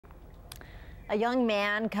A young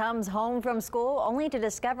man comes home from school only to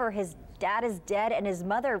discover his dad is dead and his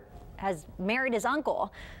mother has married his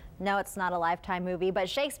uncle. No, it's not a Lifetime movie, but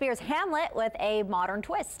Shakespeare's Hamlet with a modern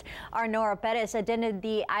twist. Our Nora Pettis attended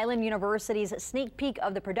the Island University's sneak peek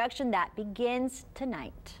of the production that begins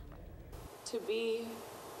tonight. To be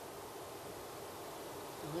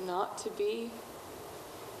or not to be,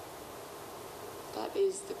 that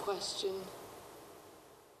is the question.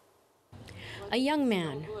 A young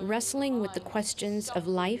man wrestling with the questions of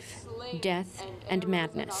life, death, and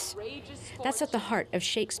madness. That's at the heart of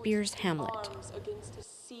Shakespeare's Hamlet.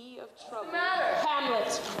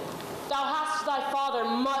 Hamlet, thou hast thy father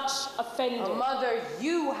much offended. Mother,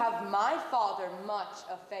 you have my father much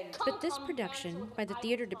offended. But this production by the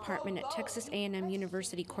theater department at Texas A&M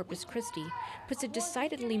University Corpus Christi puts a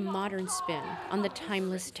decidedly modern spin on the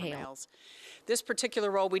timeless tale. This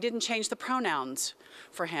particular role, we didn't change the pronouns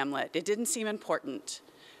for Hamlet. It didn't seem important.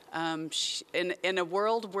 In a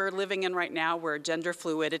world we're living in right now where gender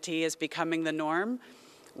fluidity is becoming the norm,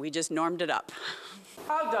 we just normed it up.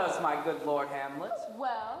 How does my good Lord Hamlet?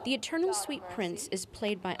 Well, The Eternal Sweet Prince is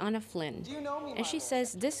played by Anna Flynn, and she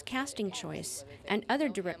says this casting choice and other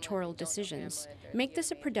directorial decisions make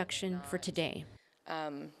this a production for today.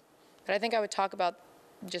 But I think I would talk about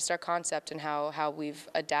just our concept and how we've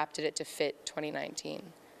adapted it to fit 2019.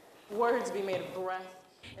 words be made of breath.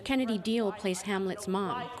 Kennedy Deal plays Hamlet's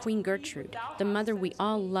mom, Queen Gertrude, the mother we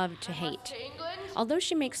all love to hate. Although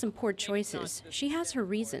she makes some poor choices, she has her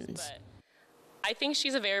reasons. I think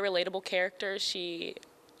she's a very relatable character. She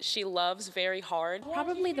loves very hard.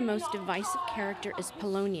 Probably the most divisive character is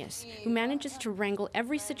Polonius, who manages to wrangle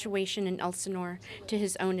every situation in Elsinore to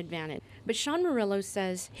his own advantage. But Sean Murillo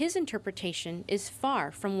says his interpretation is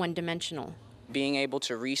far from one-dimensional. Being able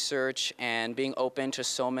to research and being open to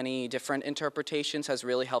so many different interpretations has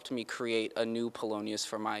really helped me create a new Polonius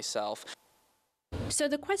for myself. So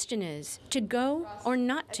the question is, to go or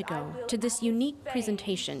not to go to this unique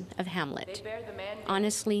presentation of Hamlet?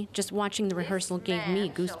 Honestly, just watching the rehearsal gave me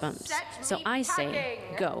goosebumps, so I say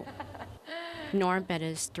go. Nora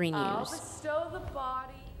Pettis, 3 News.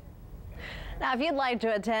 Now, if you'd like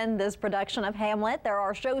to attend this production of Hamlet, there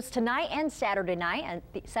are shows tonight and Saturday night at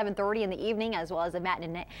 7:30 in the evening, as well as a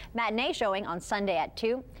matinee showing on Sunday at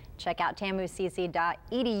 2. Check out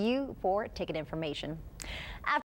tamucc.edu for ticket information.